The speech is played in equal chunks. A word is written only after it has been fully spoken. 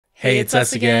Hey, it's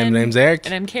us again. My name's Eric.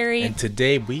 And I'm Carrie. And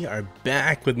today we are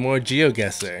back with more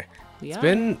Geoguessr. Yeah. It's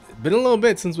been a little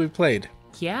bit since we played.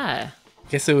 Yeah.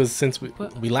 Guess it was since we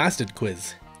last did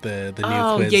quiz, the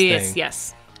new quiz thing.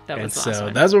 Yes. That was the last so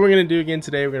one. that's what we're going to do again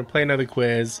today. We're going to play another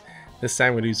quiz. This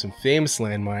time we're going to do some famous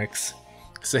landmarks.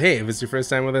 So hey, if it's your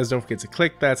first time with us, don't forget to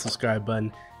click that subscribe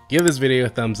button, give this video a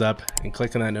thumbs up, and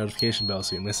click on that notification bell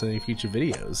so you don't miss any future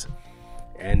videos.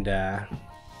 And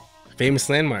famous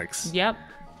landmarks. Yep.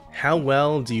 How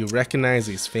well do you recognize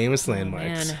these famous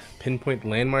landmarks? Man. Pinpoint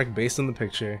landmark based on the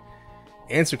picture,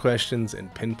 answer questions,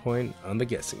 and pinpoint on the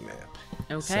guessing map.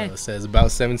 Okay. So it says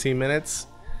about 17 minutes,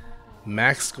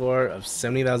 max score of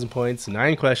 70,000 points,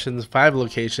 9 questions, 5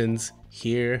 locations.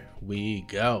 Here we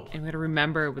go. And we got to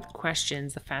remember with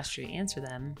questions, the faster you answer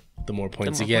them, The more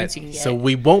points, the you, more get. points you can get. So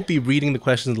we won't be reading the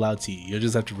questions aloud to you. You'll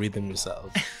just have to read them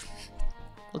yourselves.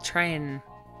 We'll try and...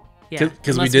 Yeah.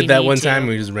 Because we unless did that need one to. time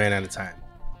and we just ran out of time.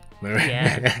 Remember?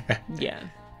 Yeah. Yeah.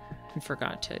 And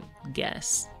forgot to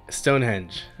guess.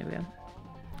 Stonehenge. Here we go.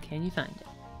 Can you find it?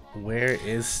 Where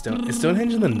is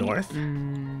Stonehenge in the north?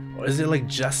 Or is it like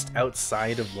just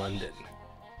outside of London?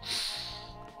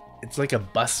 It's like a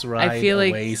bus ride I feel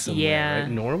like, away somewhere, yeah. right?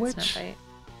 Norwich? It's not right.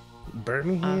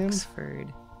 Birmingham?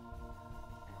 Oxford.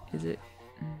 Is it?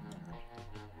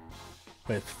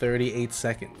 With 38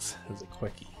 seconds as a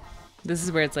quickie. This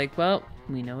is where it's like, well,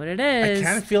 we know what it I is.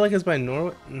 kind of feel like it's by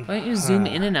Norwich. Why don't you zoom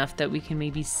in enough that we can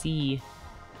maybe see?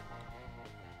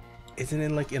 Isn't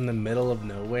it like in the middle of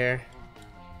nowhere?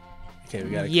 Okay, we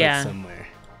gotta Yeah. click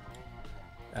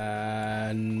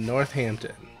somewhere.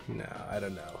 Northampton. No, I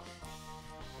don't know.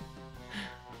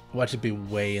 Watch it be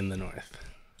way in the north.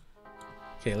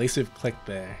 Okay, at least we've clicked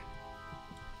there.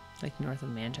 Like north of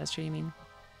Manchester, you mean?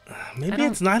 Maybe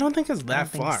it's not. I don't think it's that I don't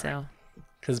think far. so.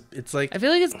 Because it's like. I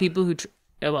feel like it's people who.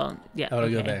 Oh, well, yeah. Oh,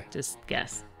 okay. go there. Just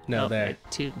guess. No, there.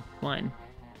 Right, 2, 1.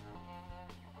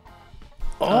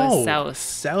 Oh, south.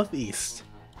 Southeast.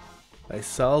 By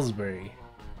Salisbury.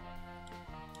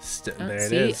 There it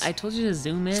See, is. I told you to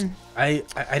zoom in. I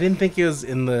didn't think it was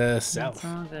in the south. It's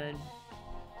all good.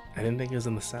 I didn't think it was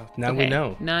in the south. Now Okay, we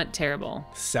know. Not terrible.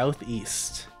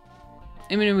 Southeast.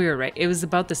 I mean, we were right. It was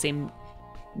about the same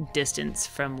distance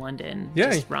from London.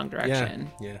 Yeah. Just wrong direction.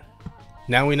 Yeah.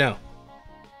 Now we know.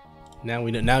 Now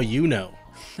we know. Now you know.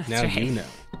 Now right. you know.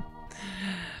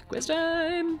 Quiz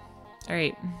time. All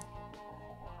right.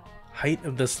 Height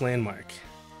of this landmark.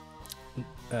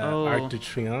 Arc de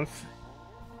Triomphe.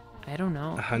 I don't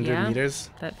know. 100 meters.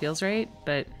 That feels right,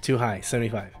 but Too high.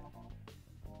 75.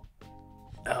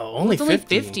 Oh, only it's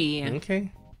 50. only 50.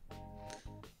 Okay.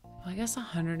 Well, I guess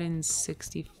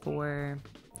 164.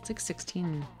 It's like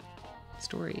 16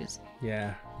 stories.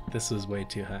 Yeah. This was way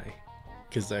too high.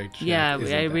 Because the Arc de Yeah, Triomphe we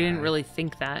isn't that didn't high. really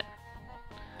think that.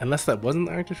 Unless that wasn't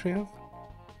the Arc de Triomphe.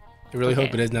 I really Okay.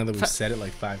 hope it is now that we've said it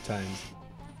like 5 times.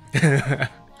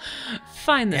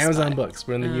 Find this Amazon spot. Books.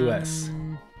 We're in the U.S.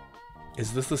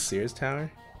 Is this the Sears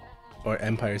Tower? Or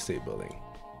Empire State Building?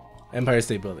 Empire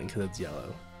State Building, because it's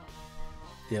yellow.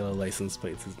 Yellow license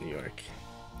plates is New York.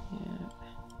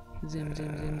 Yeah. Zoom,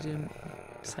 zoom, zoom, zoom.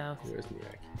 South. Where's New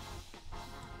York?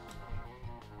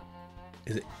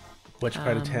 Is it... Which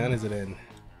part of town is it in?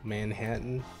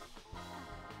 Manhattan?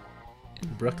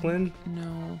 Brooklyn?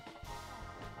 No.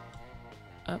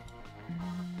 Up.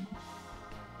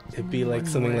 It'd be like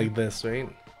one something more. like this, right?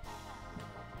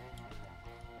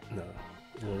 No.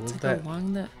 What was It's that? like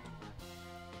along the.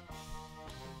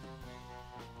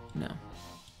 No.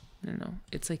 No.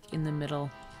 It's like in the middle.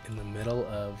 In the middle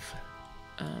of...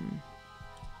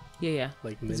 Yeah.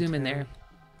 Like Zoom in Midtown? there.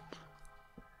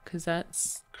 Because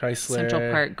that's Chrysler...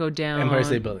 Central Park. Go down. Empire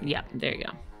State Building. Yeah. There you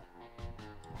go.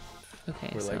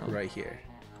 Okay. We're so like right here,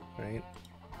 right?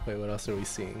 Wait, what else are we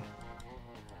seeing?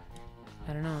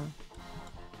 I don't know.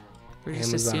 We're just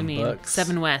Amazon assuming Books.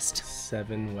 7 West.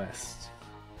 7 West.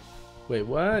 Wait,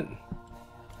 what?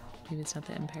 Maybe it's not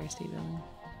the Empire State Building.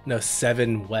 No,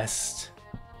 7 West.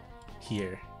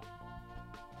 Here.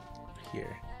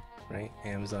 Here. Right?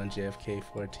 Amazon JFK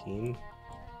 14.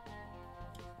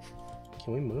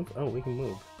 Can we move? Oh, we can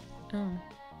move. Oh.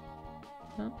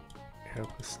 Well,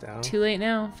 Aeropostale. too late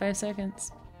now. 5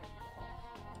 seconds.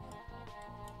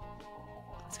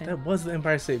 That was the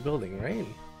Empire State Building, right?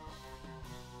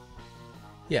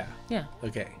 Yeah. Yeah.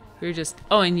 Okay. We were just.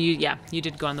 Oh, and you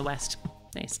did go on the west.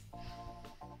 Nice.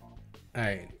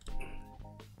 Alright.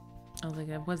 I was like,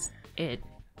 that was it.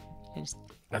 I just.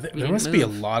 We There didn't must be a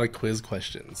move. lot of quiz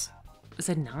questions. It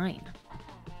said 9.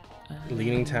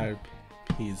 Leaning Tower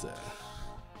Pisa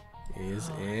is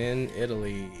in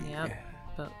Italy. Yep.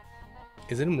 But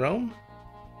Is it in Rome?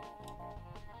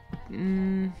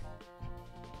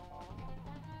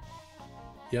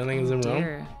 You don't think it's in Rome?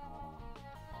 Dear.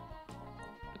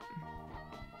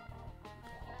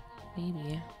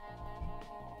 Maybe.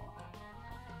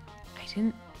 I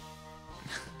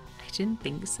didn't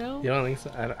think so. You don't think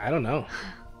so? I don't know.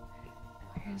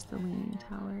 Where's the Leaning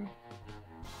Tower?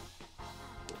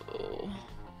 Oh.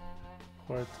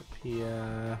 Porta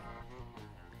Pia.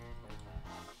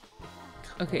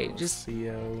 Okay, just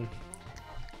Coloseo.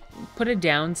 put it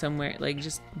down somewhere. Like,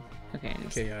 just... Okay,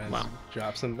 just, Okay, yeah, wow.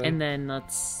 drop something. And then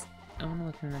let's... I want to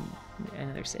look in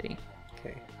another city.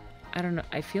 Okay. I don't know.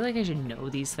 I feel like I should know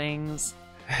these things.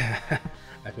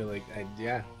 I feel like,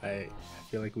 I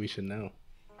feel like we should know.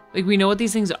 Like, we know what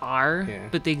these things are, Yeah.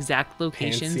 but the exact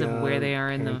locations of where they are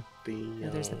in the... Pantheon. Oh,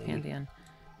 there's the Pantheon.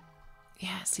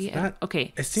 Yeah, see, It's not-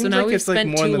 okay. It So seems now like we've it's like spent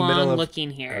more in too the middle long of...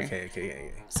 looking here.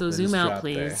 Okay. So Let's zoom just out, drop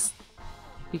there. please,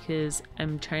 because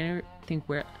I'm trying to think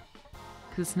where.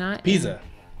 Because it's not Pisa.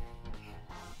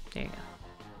 There you go.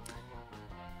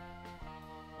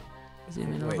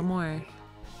 Zoom in a Wait. little more.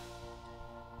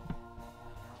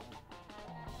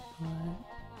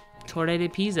 What? Torre de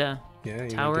Pisa. Yeah.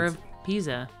 Tower of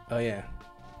Pisa. Oh yeah.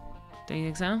 Don't you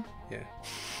think so? Yeah.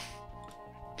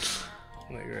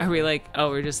 Like, right Are we like? Oh,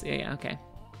 we're just yeah. Okay.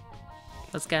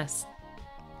 Let's guess.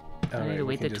 I need to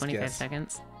wait the 25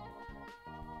 seconds.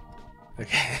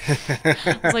 Okay.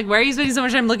 It's like, why are you spending so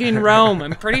much time looking in Rome?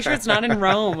 I'm pretty sure it's not in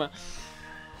Rome.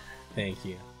 Thank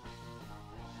you.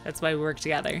 That's why we work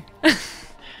together.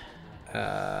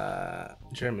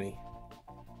 Germany.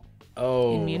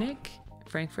 Oh. In Munich?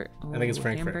 Frankfurt? I think it's Ooh,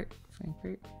 Frankfurt.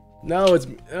 Frankfurt. No,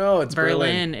 it's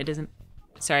Berlin. It isn't.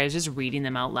 Sorry, I was just reading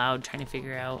them out loud, trying to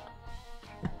figure out.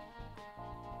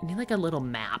 I need like a little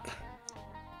map.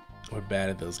 We're bad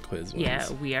at those quiz ones. Yeah,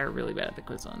 we are really bad at the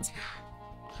quiz ones.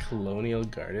 Colonial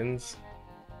Gardens.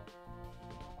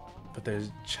 But there's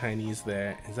Chinese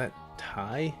there. Is that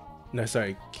Thai? No,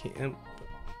 sorry.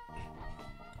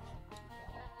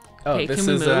 Oh, Okay, this can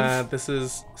we is move? this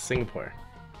is Singapore.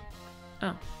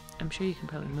 Oh, I'm sure you can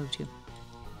probably move too.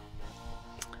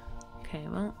 Okay,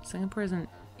 well, Singapore isn't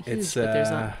huge, It's but there's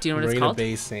a. Do you know what Marina it's called?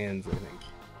 Bay Sands, I think.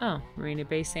 Oh, Marina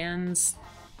Bay Sands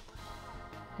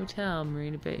Hotel,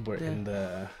 Marina Bay. We're in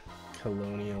the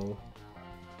colonial.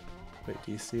 Wait,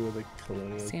 do you see where the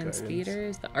colonial Sands gardens?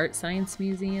 Theaters, the Art Science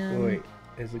Museum. Oh, wait,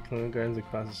 is the colonial gardens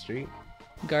across the street?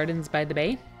 Gardens by the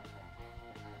Bay.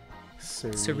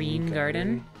 Serene, Serene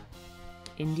Garden.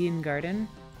 Indian Garden.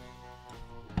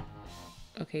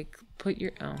 Okay, put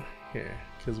your... Oh. Here,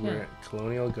 because we're at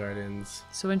Colonial Gardens.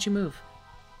 So when'd you move?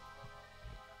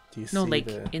 Do you see No, like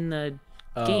the... in the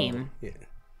Oh, game. Yeah.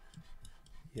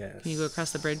 Yes. Can you go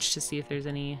across the bridge to see if there's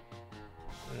any...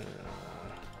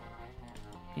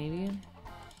 Maybe?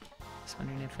 Just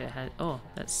wondering if it had... Oh,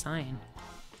 that sign.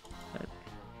 But...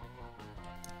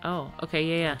 Oh, okay,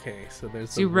 yeah. Okay, so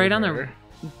there's So the you're right on the... river.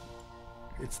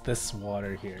 It's this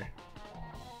water here.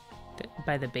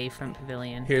 By the Bayfront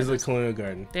Pavilion. Here's the Colonial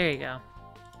Garden. There you go.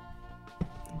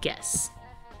 Guess.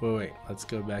 Wait, let's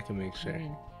go back and make sure.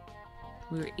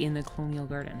 We were in the Colonial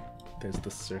Garden. There's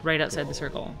the circle. Right outside the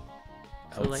circle.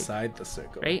 So Outside the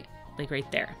circle. Right? Like right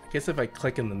there. I guess if I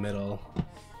click in the middle,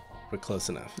 we're close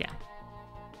enough. Yeah.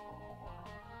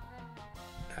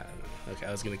 Okay,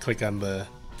 I was gonna click on the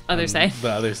Other side. The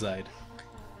other side.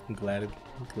 I'm glad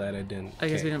I didn't. I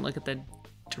guess Okay. we didn't look at the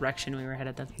direction we were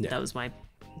headed. That was why.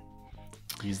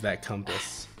 Use that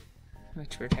compass.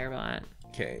 Which we're terrible at.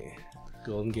 Okay.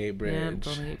 Golden Gate Bridge. Yeah,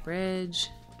 Golden Gate Bridge.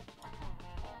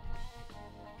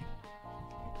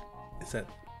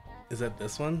 Is that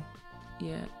this one?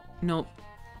 Yeah. Nope.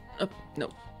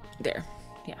 Nope. There.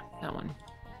 Yeah, that one.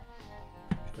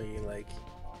 Are you like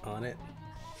on it?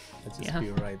 Let's just Yeah.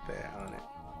 be right there on it.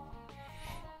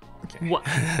 Okay. What?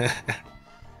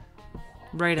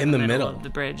 Right In in the the middle middle. of the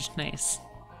bridge. Nice.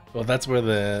 Well, that's where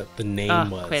the name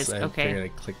was. Quiz. I Okay. figured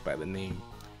I'd click by the name.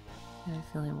 I have a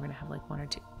feeling we're gonna have like one or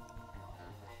two.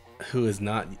 Who is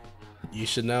not? You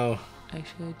should know. I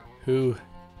should. Who?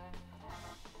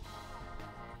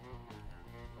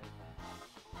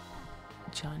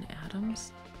 John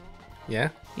Adams? Yeah?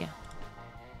 Yeah.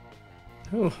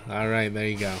 Oh, all right. There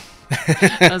you go.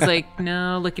 I was like,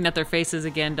 no, looking at their faces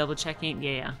again, double checking.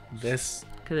 Yeah. This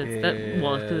Because it's that.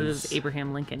 Well, because it was is-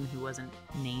 Abraham Lincoln who wasn't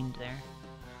named there.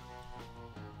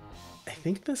 I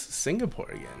think this is Singapore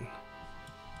again.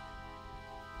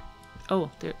 Oh,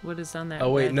 there, what is on that?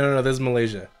 Oh wait, red? no, this is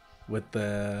Malaysia with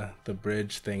the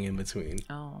bridge thing in between.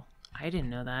 Oh, I didn't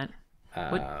know that.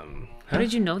 Huh? How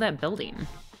did you know that building?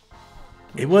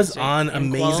 It was it on in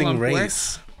Amazing Kuala Lumpur?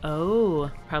 Race.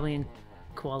 Oh, probably in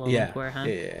Kuala Yeah, Lumpur, huh?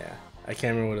 yeah. I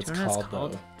can't remember what it's Do you know what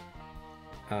called it's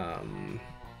though. Oh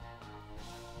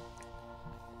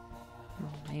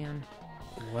man.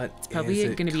 What It's probably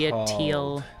is it going to be a called?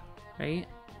 teal, right?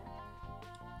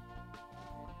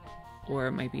 Or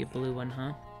it might be a blue one,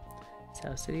 huh?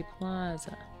 South City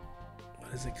Plaza.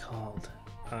 What is it called?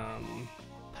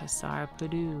 Pasar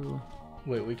Padu.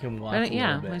 Wait, we can walk. Yeah, a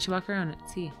why little don't you walk around and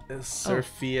see? bit.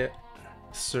 Surfia,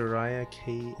 Soraya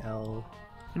KL.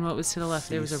 And what was to the left?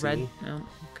 There was a red. CC. Oh,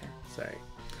 okay. Sorry.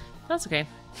 That's okay.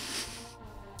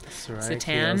 Soraya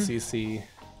Satan. KLCC.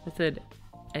 With an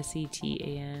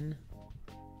SETAN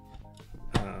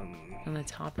on the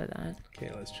top of that.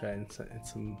 Okay, let's try it.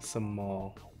 It's some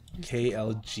mall.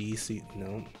 KLGC.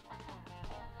 No.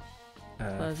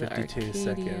 Plaza 52 Arcadia.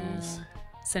 seconds.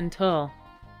 Centol.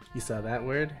 You saw that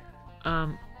word?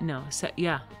 No.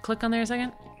 Yeah. Click on there a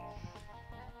second.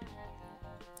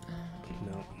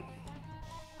 No.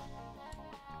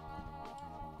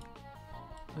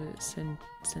 Was it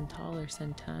Centol or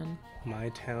Centan? My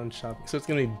town shopping. So it's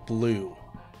gonna be blue,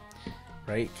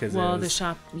 right? Because well, the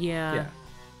shop. Yeah. Yeah.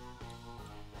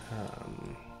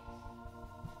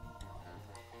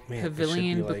 Man, it should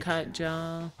Pavilion be like- Bukat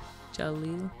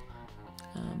Jalil.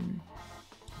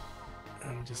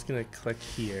 I'm just gonna click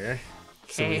here,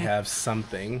 so we Okay. have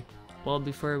something. Well,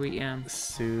 before we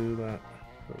Sula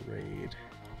Parade.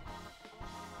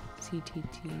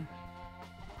 CTT.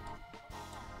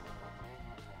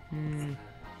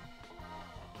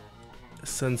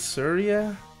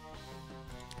 Sensoria.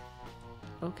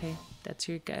 Okay, that's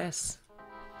your guess.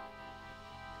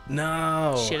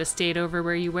 No. Should have stayed over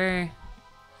where you were.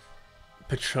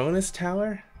 Patronus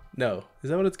Tower? No. Is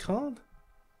that what it's called?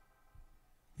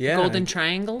 Yeah. Golden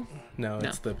Triangle? No, No.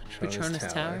 it's the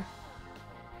Patronus, Tower.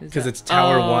 Is Because that- it's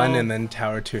Tower 1 Oh. and then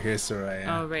Tower 2. Here's Soraya.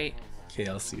 Oh, right.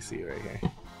 KLCC right here.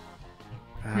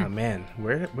 Ah, man.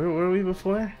 Where were we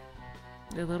before?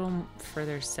 A little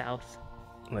further south.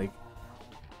 Like,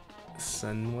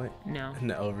 Sunway? No.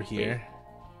 No, over here.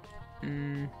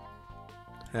 Mm,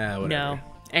 Ah, whatever. no.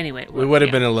 Anyway. We would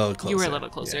have been a little closer. You were a little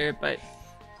closer, but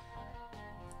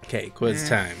Okay, quiz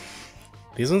time.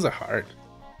 These ones are hard.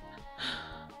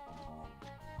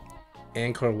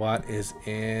 Angkor Wat is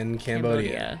in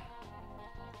Cambodia.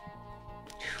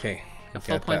 Okay. Got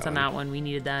full points on that one. We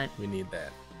needed that. We need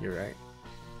that. You're right.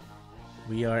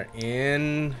 We are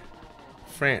in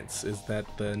France. Is that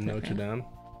the Notre Dame?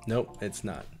 Nope, it's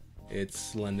not.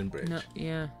 It's London Bridge. No,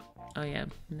 yeah. Oh, yeah.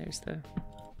 And there's the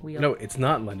wheel. No, it's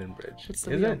not London Bridge. What's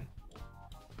the is wheel? it?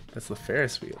 That's the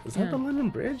Ferris wheel. Is Yeah. that the London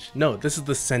Bridge? No, this is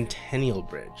the Centennial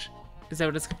Bridge. Is that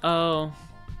what it's... Oh.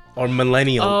 Or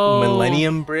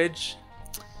Millennium Bridge.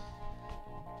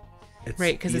 It's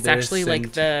Right, because it's either actually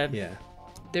like the... Yeah.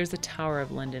 There's a Tower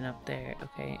of London up there.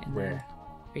 Okay. And Where? Then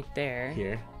right there.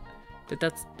 Here. But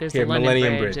there's Here, the London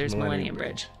Millennium Bridge. Bridge, There's Millennium Millennium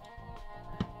Bridge.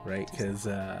 Right, because is it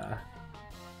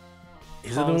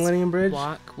the Paul's Millennium Bridge?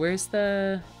 Walk. Where's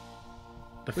the...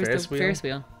 The Where's Ferris the wheel? Ferris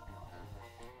wheel?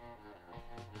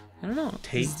 I don't know.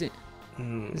 Take-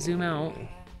 Zoom out.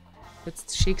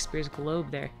 It's Shakespeare's globe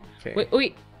there. Okay.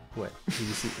 Wait. What? Did you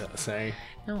see? Oh, sorry.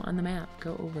 No, on the map.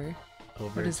 Go over.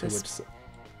 Over What is to this? which?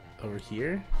 Over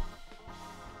here?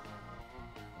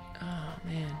 Oh,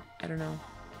 man. I don't know.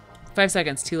 5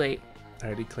 seconds. Too late. I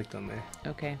already clicked on there.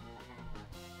 Okay.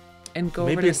 And go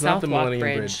Maybe over to it's not the Southwark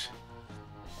Millennium Bridge.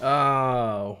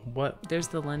 Oh, what? There's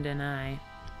the London Eye.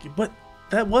 What?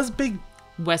 That was Big.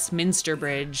 Westminster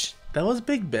Bridge. That was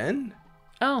Big Ben.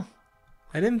 Oh,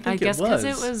 I didn't I think guess it was.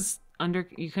 because it was under...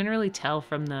 You couldn't really tell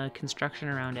from the construction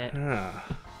around it. Ah,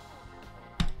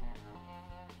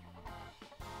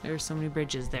 There were so many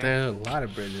bridges there. there are a lot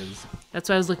of bridges. That's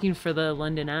why I was looking for the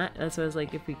London Eye. That's why I was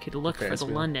like, if we could look for Ferris the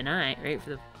wheel. London Eye, right?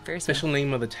 For the Ferris wheel. Official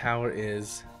name of the tower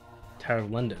is Tower of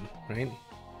London, right?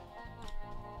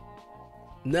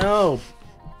 No.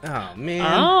 Oh man.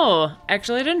 Oh,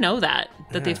 actually, I didn't know that.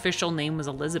 That the Yeah. official name was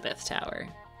Elizabeth Tower.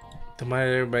 Then why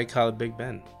did everybody call it Big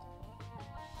Ben?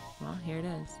 Well, here it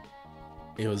is.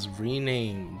 It was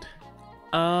renamed.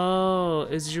 Oh,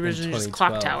 it was originally just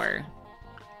Clock 2012. Tower.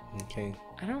 Okay.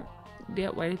 I don't... Yeah,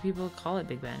 why do people call it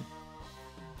Big Ben?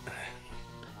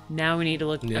 Now we need to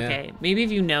look... Yeah. Okay, maybe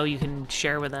if you know, you can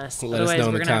share with us. Let us Otherwise, know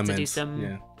in we're the going to have to do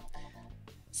comments.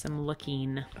 some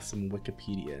looking. Some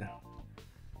Wikipedia.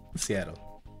 Seattle.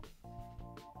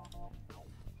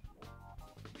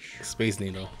 Space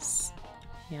Needle.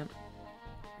 Yep.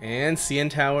 And CN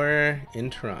Tower in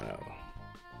Toronto.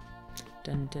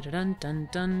 Dun dun dun dun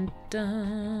dun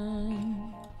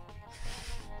dun.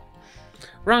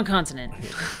 Wrong continent.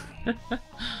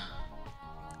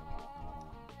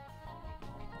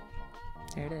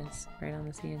 There it is, right on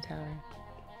the CN Tower.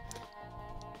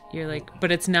 You're like,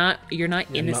 but it's not. You're not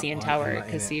Yeah, in the I'm CN not Tower in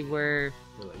because it. see, We're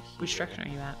like which here. direction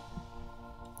are you at?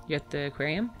 You at the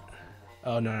aquarium?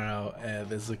 Oh, no.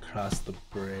 This is across the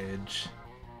bridge.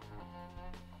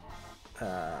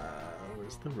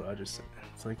 Where's the Rogers Center?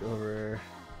 It's like over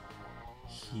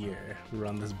here. We're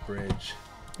on this bridge.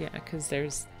 Yeah, because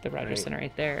there's the Rogers Center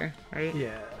right there, right?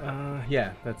 Yeah.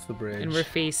 Yeah, that's the bridge. And we're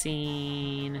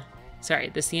facing... Sorry,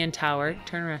 the CN Tower.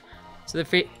 Turn around. So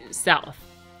the south.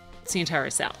 CN Tower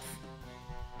is south.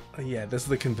 Yeah, this is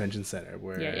the convention center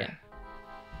where yeah.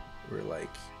 We're like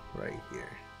right here.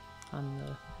 On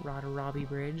the Robbie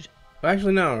Bridge. Well,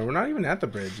 actually, no. We're not even at the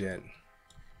bridge yet.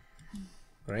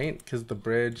 Right? Because the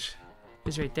bridge...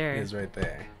 is right there. Is right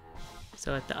there.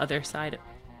 So at the other side...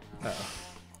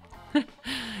 Oh.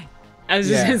 I was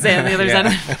just going to say on the other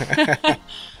side.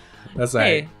 That's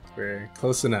right. We're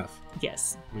close enough.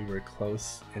 Yes. We were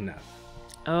close enough.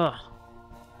 Oh.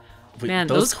 Man,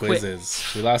 those quizzes.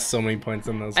 We lost so many points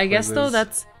on those quizzes. I guess, though,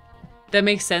 that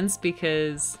makes sense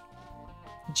because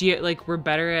we're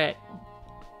better at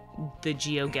the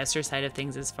Geoguessr side of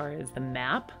things as far as the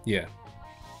map. Yeah.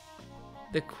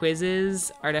 The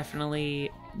quizzes are definitely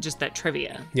just that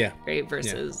trivia. Yeah. Right?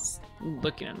 Versus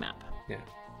looking at a map. Yeah.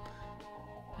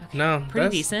 Okay. No, pretty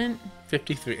decent.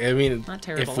 53. I mean, not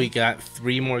terrible. If we got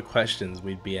 3 more questions,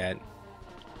 we'd be at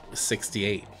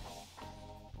 68.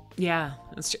 Yeah,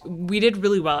 that's true. We did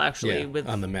really well actually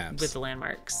on the maps with the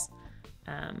landmarks.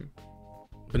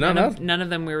 But none of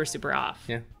them we were super off.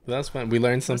 Yeah, but that was fun. We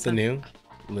learned something new.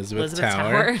 Elizabeth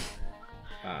Tower.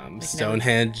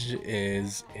 Stonehenge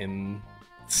is in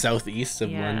southeast of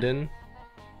London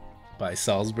by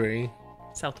Salisbury.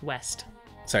 Southwest.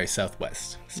 Sorry,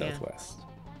 southwest. Southwest.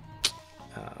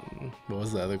 What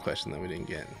was the other question that we didn't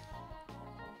get?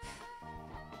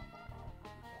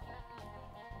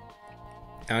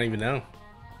 I don't even know.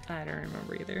 I don't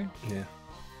remember either. Yeah.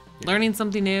 Learning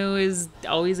something new is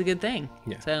always a good thing.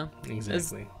 Yeah. So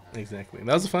exactly.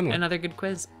 That was a fun one. Another good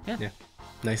quiz. Yeah. Yeah.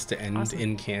 Nice to end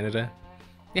in Canada.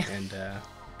 Yeah.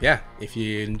 And if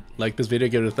you like this video,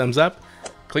 give it a thumbs up.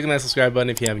 Click on that subscribe button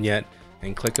if you haven't yet,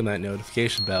 and click on that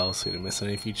notification bell so you don't miss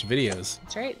any future videos.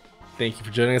 That's right. Thank you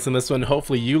for joining us on this one.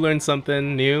 Hopefully you learned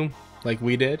something new like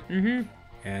we did.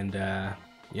 And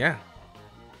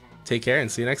take care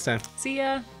and see you next time. See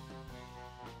ya.